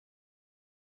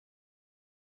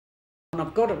And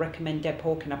I've got to recommend Deb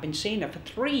Hawken. I've been seeing her for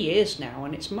 3 years now,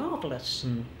 and it's marvellous.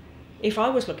 If I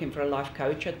was looking for a life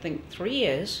coach, I'd think 3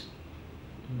 years,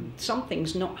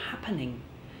 something's not happening.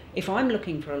 If I'm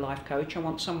looking for a life coach, I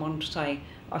want someone to say,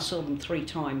 I saw them 3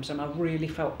 times and I really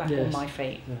felt back on my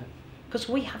feet. Because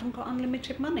we haven't got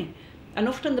unlimited money. And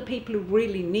often the people who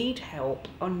really need help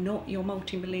are not your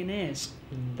multimillionaires.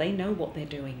 They know what they're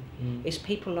doing. It's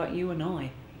people like you and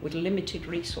I with limited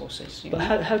resources. But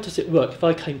how does it work? If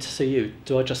I came to see you,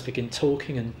 do I just begin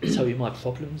talking and tell you my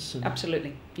problems?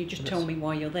 Absolutely. You just tell me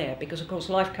why you're there, because of course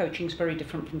life coaching is very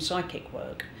different from psychic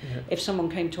work. If someone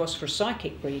came to us for a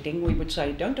psychic reading, we would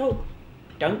say, don't talk,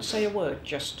 don't say a word,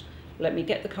 just let me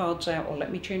get the cards out, or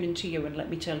let me tune into you and let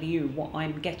me tell you what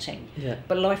I'm getting.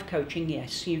 But life coaching,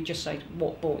 yes, you just say,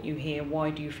 what brought you here? Why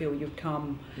do you feel you've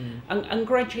come? And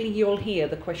gradually you'll hear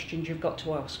the questions you've got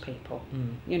to ask people.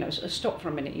 You know, so stop for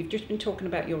a minute. You've just been talking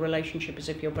about your relationship as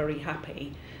if you're very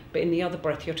happy, but in the other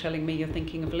breath you're telling me you're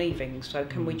thinking of leaving. So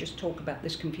can we just talk about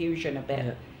this confusion a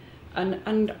bit?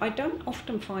 And I don't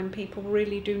often find people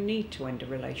really do need to end a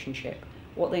relationship.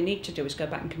 What they need to do is go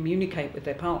back and communicate with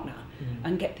their partner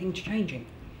and get things changing.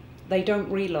 They don't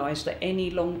realise that any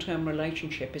long-term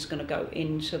relationship is going to go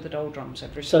into the doldrums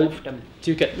every so often. Do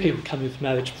you get people coming with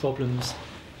marriage problems,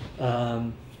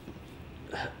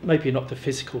 maybe not the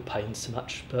physical pain so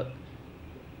much, but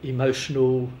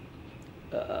emotional,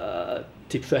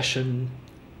 depression?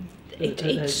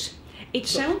 It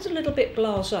sounds a little bit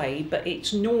blasé, but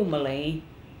it's normally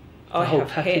I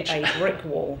have hit a brick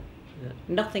wall.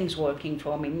 Nothing's working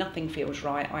for me, nothing feels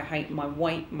right. I hate my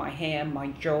weight, my hair, my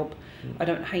job. I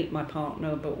don't hate my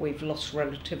partner, but we've lost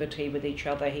relativity with each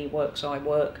other. He works, I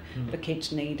work. The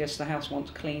kids need us, the house wants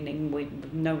cleaning.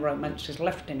 No romance is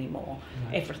left anymore.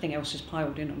 Everything else is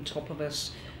piled in on top of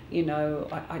us. You know,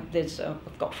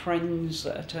 I've got friends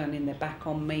that are turning their back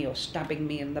on me or stabbing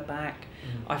me in the back.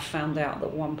 I've found out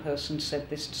that one person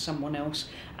said this to someone else,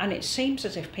 and it seems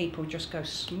as if people just go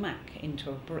smack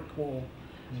into a brick wall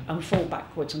and fall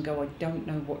backwards and go, I don't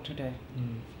know what to do.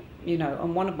 You know,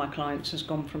 and one of my clients has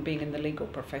gone from being in the legal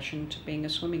profession to being a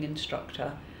swimming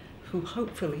instructor, who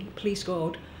hopefully, please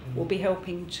God, will be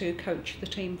helping to coach the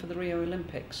team for the Rio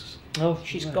Olympics.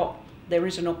 There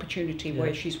is an opportunity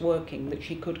where she's working that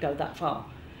she could go that far.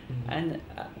 And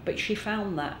but she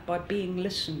found that by being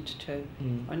listened to.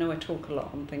 I know I talk a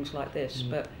lot on things like this,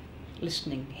 but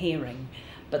listening, hearing,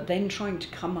 but then trying to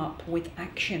come up with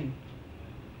action.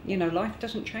 You know, life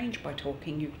doesn't change by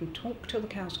talking. You can talk till the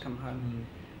cows come home,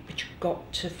 but you've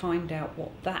got to find out what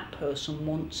that person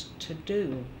wants to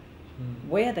do,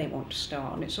 where they want to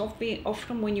start. And it's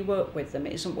often when you work with them,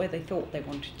 it isn't where they thought they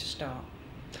wanted to start.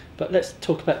 But let's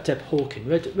talk about Deb Hawken.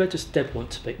 Where does Deb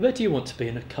want to be? Where do you want to be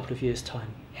in a couple of years'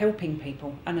 time? Helping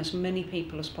people, and as many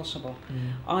people as possible.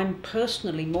 I'm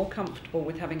personally more comfortable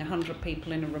with having 100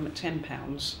 people in a room at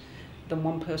 £10 than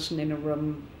one person in a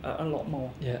room at a lot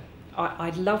more.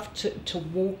 I'd love to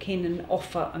walk in and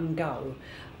offer and go.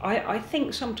 I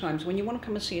think sometimes when you want to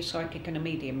come and see a psychic and a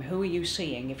medium, who are you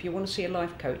seeing? If you want to see a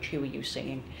life coach, who are you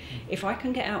seeing? If I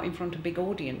can get out in front of big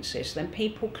audiences, then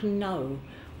people can know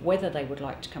whether they would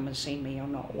like to come and see me or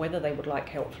not, whether they would like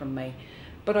help from me.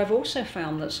 But I've also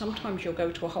found that sometimes you'll go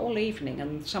to a whole evening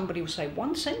and somebody will say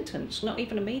one sentence, not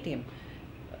even a medium,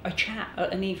 a chat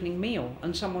at an evening meal,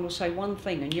 and someone will say one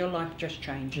thing and your life just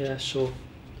changed. Yeah, sure.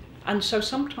 And so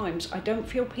sometimes I don't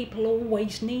feel people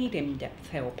always need in-depth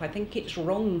help. I think it's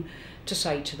wrong to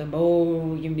say to them,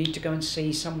 oh, you need to go and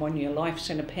see someone, your life's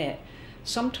in a pit.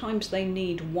 Sometimes they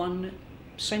need one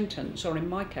sentence, or in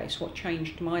my case, what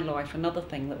changed my life, another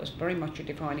thing that was very much a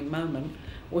defining moment,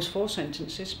 was 4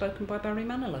 sentences spoken by Barry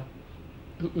Manilow.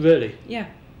 Really? Yeah.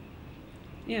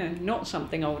 Yeah, not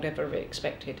something I would ever have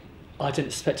expected. I didn't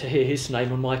expect to hear his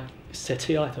name on my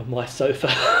settee either, on my sofa.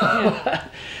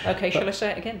 Okay, shall I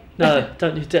say it again? No,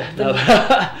 don't you dare. No.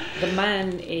 The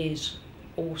man is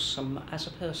awesome as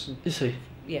a person. Is he?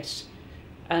 Yes.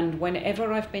 And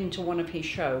whenever I've been to one of his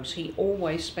shows, he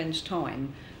always spends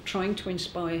time trying to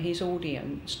inspire his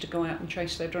audience to go out and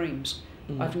chase their dreams.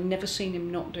 I've never seen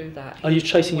him not do that. Are you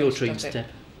chasing your dreams, Deb?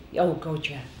 Oh God,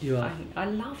 yeah. You are. I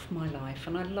love my life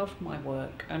and I love my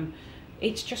work, and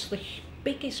it's just the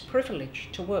biggest privilege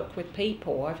to work with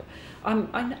people.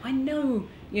 I know,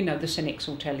 you know, the cynics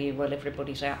will tell you, well,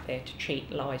 everybody's out there to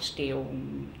cheat, lie, steal,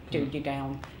 and do you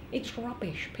down. It's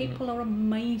rubbish. People are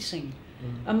amazing.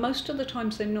 And most of the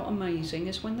times they're not amazing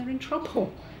is when they're in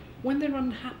trouble, when they're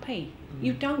unhappy.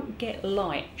 You don't get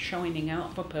light shining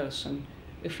out of a person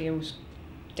who feels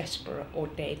desperate or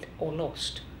dead or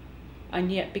lost.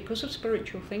 And yet, because of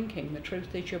spiritual thinking, the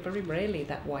truth is you're very rarely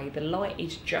that way. The light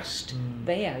is just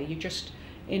there.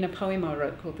 in a poem I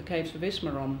wrote called The Caves of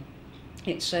Ismaron,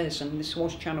 it says, and this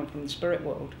was channeled from the spirit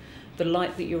world, the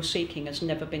light that you're seeking has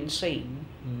never been seen,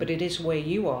 but it is where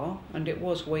you are, and it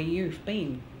was where you've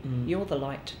been. You're the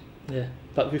light. Yeah,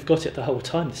 but we've got it the whole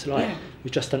time, this light. Yeah. We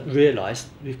just don't realise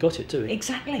we've got it, do we?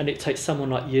 Exactly. And it takes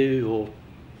someone like you or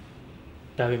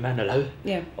Barry Manilow,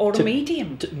 or a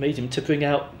medium to bring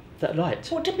out that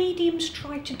light. What do mediums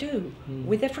try to do?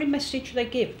 With every message they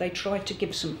give, they try to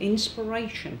give some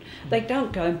inspiration. They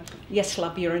don't go, yes,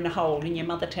 love, you're in a hole and your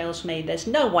mother tells me there's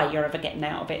no way you're ever getting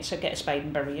out of it, so get a spade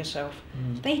and bury yourself.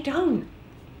 They don't.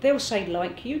 They'll say,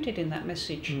 like you did in that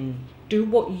message, do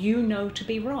what you know to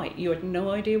be right. You had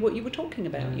no idea what you were talking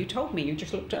about. You told me. You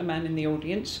just looked at a man in the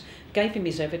audience, gave him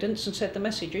his evidence and said the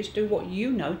message is do what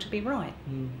you know to be right.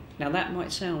 Now that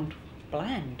might sound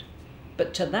bland,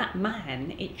 but to that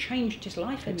man, it changed his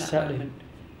life in that moment,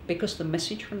 because the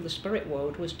message from the spirit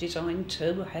world was designed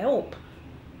to help.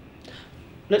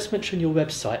 Let's mention your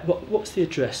website. What's the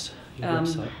address?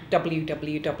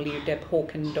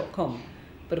 www.debhawken.com.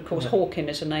 But of course, Hawken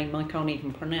is a name I can't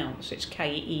even pronounce. It's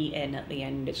K-E-N at the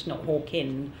end. It's not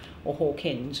Hawkin or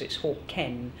Hawkins. It's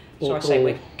Hawken. So I say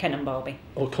we're Ken and Barbie.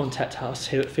 Or contact us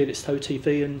here at Felixstowe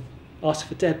TV and ask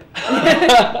for Deb.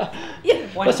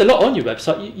 There's a lot on your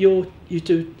website. You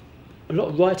do a lot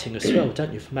of writing as well,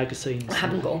 don't you, for magazines? I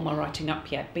haven't got all my writing up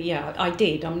yet, but yeah, I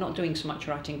did. I'm not doing so much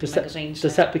writing for magazines.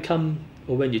 Does that become,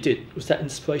 or when you did, was that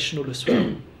inspirational as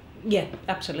well? Yeah,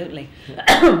 absolutely.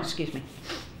 Excuse me.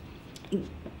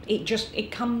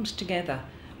 It comes together.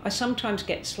 I sometimes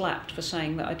get slapped for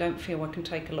saying that I don't feel I can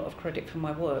take a lot of credit for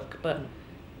my work, but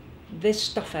there's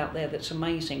stuff out there that's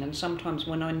amazing, and sometimes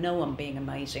when I know I'm being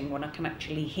amazing, when I can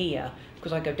actually hear,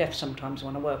 because I go deaf sometimes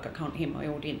when I work, I can't hear my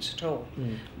audience at all,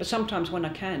 but sometimes when I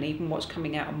can, even what's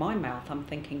coming out of my mouth, I'm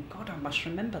thinking, God, I must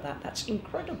remember that, that's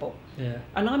incredible.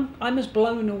 And I'm as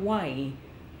blown away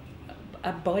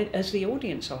as the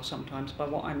audience are sometimes by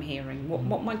what I'm hearing.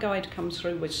 What my guide comes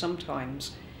through with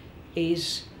sometimes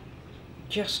is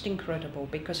just incredible,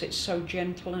 because it's so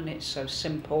gentle and it's so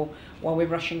simple. While we're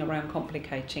rushing around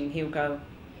complicating, he'll go,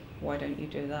 why don't you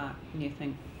do that? And you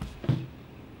think,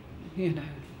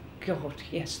 God,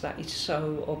 yes, that is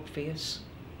so obvious.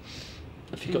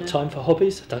 Have you got time for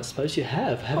hobbies? I don't suppose you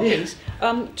have hobbies?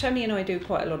 Tony and I do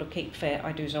quite a lot of keep fit.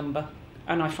 I do Zumba,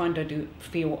 and I find I do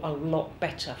feel a lot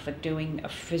better for doing a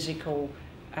physical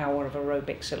hour of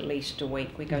aerobics at least a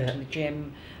week. We go to the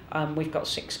gym. We've got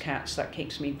 6 cats. That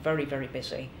keeps me very, very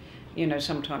busy.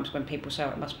 Sometimes when people say,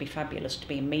 oh, it must be fabulous to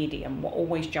be a medium, what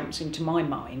always jumps into my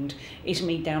mind is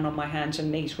me down on my hands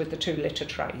and knees with the 2 litter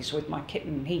trays with my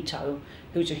kitten Hito,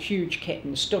 who's a huge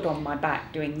kitten, stood on my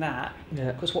back doing that.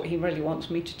 Because what he really wants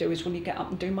me to do is when you get up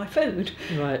and do my food.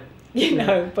 Right.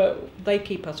 But they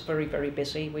keep us very, very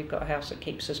busy. We've got a house that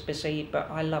keeps us busy,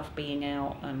 but I love being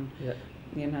out and,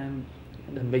 and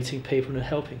meeting people and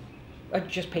helping.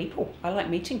 Just people. I like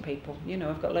meeting people.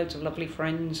 I've got loads of lovely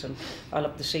friends, and I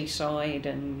love the seaside,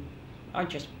 and I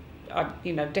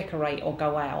decorate or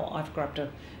go out. I've grabbed a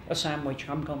sandwich,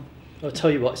 I'm gone. I'll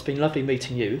tell you what, it's been lovely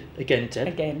meeting you again, Deb.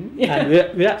 Again, And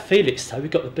we're at Felixstowe.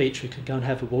 We've got the beach. We can go and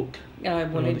have a walk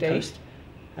along the coast.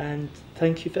 And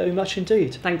thank you very much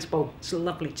indeed. Thanks, Paul. It's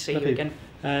lovely to see you again.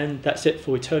 And that's it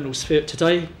for Eternal Spirit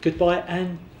today. Goodbye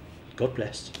and God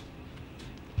bless.